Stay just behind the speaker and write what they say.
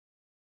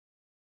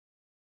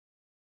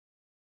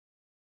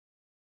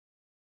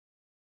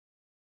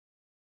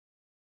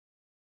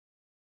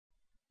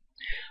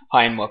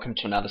Hi and welcome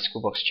to another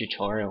Schoolbox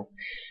tutorial.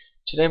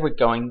 Today we're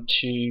going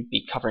to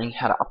be covering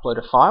how to upload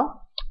a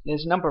file.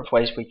 There's a number of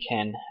ways we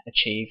can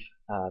achieve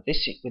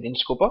this within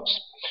Schoolbox.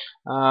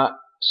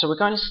 So we're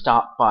going to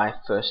start by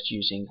first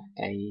using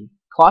a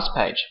class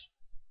page.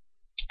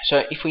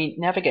 So if we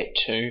navigate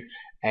to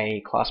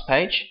a class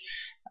page,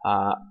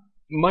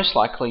 most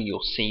likely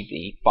you'll see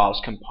the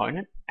files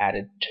component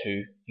added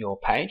to your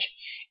page.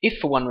 If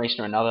for one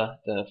reason or another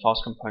the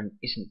files component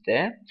isn't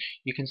there,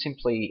 you can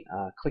simply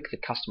click the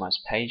Customize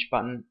Page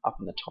button up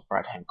in the top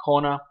right hand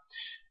corner,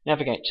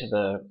 navigate to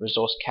the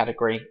resource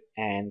category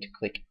and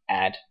click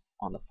Add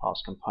on the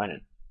files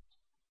component.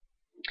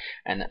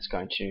 And that's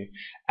going to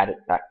add it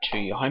back to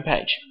your home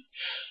page.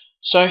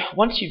 So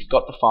once you've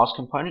got the files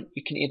component,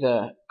 you can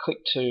either click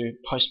to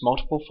post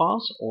multiple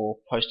files or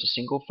post a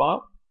single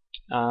file.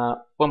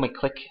 When we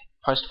click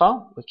Post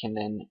File, we can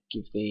then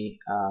give the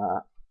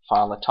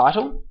file a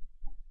title,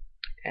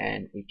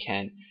 and we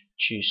can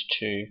choose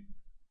to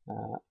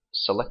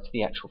select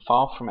the actual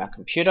file from our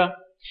computer.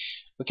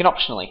 We can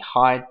optionally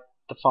hide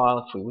the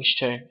file if we wish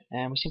to,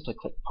 and we simply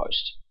click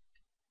Post.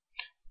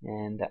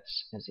 And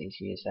that's as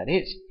easy as that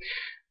is.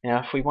 Now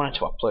if we wanted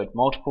to upload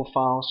multiple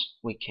files,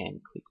 we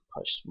can click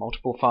Post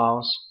Multiple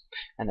Files,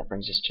 and that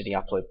brings us to the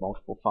Upload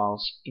Multiple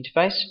Files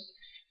interface.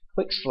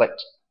 Click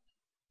Select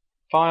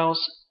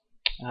Files,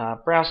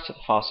 browse to the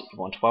files that you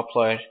want to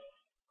upload,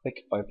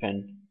 click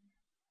Open,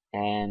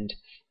 and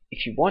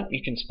if you want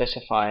you can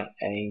specify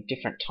a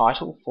different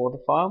title for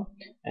the file,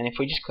 and if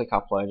we just click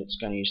Upload, it's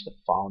going to use the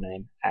file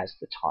name as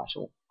the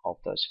title of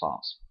those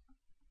files.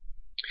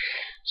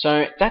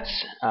 So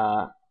that's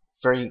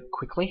very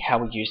quickly how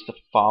we use the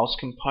Files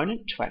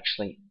component to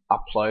actually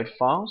upload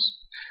files.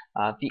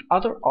 The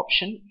other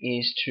option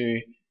is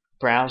to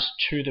browse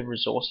to the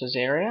Resources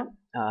area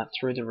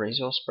through the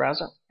resource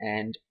browser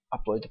and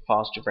upload the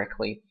files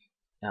directly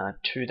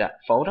to that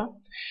folder.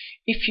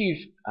 If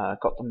you've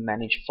got the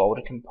Manage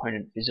Folder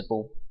component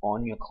visible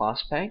on your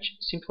class page,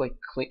 simply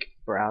click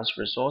Browse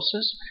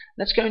Resources.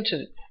 That's going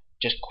to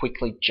just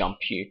quickly jump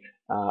you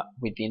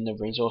within the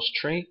resource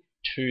tree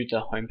to the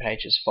Home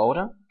Pages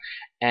folder,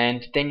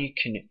 and then you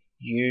can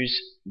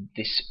use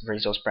this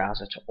resource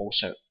browser to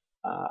also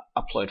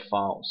upload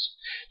files.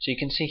 So you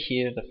can see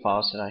here the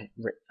files that I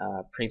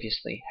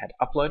previously had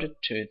uploaded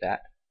to that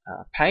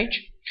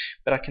page,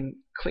 but I can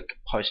click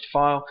Post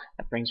File.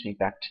 That brings me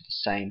back to the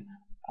same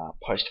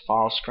Post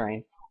File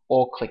screen,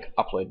 or click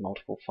Upload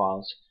Multiple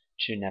Files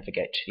to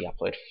navigate to the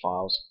Upload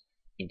Files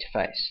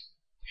interface.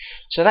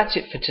 So that's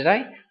it for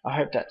today. I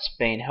hope that's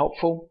been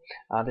helpful.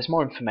 There's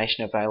more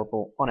information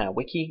available on our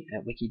wiki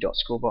at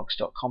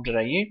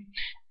wiki.schoolbox.com.au,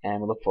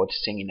 and we look forward to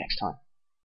seeing you next time.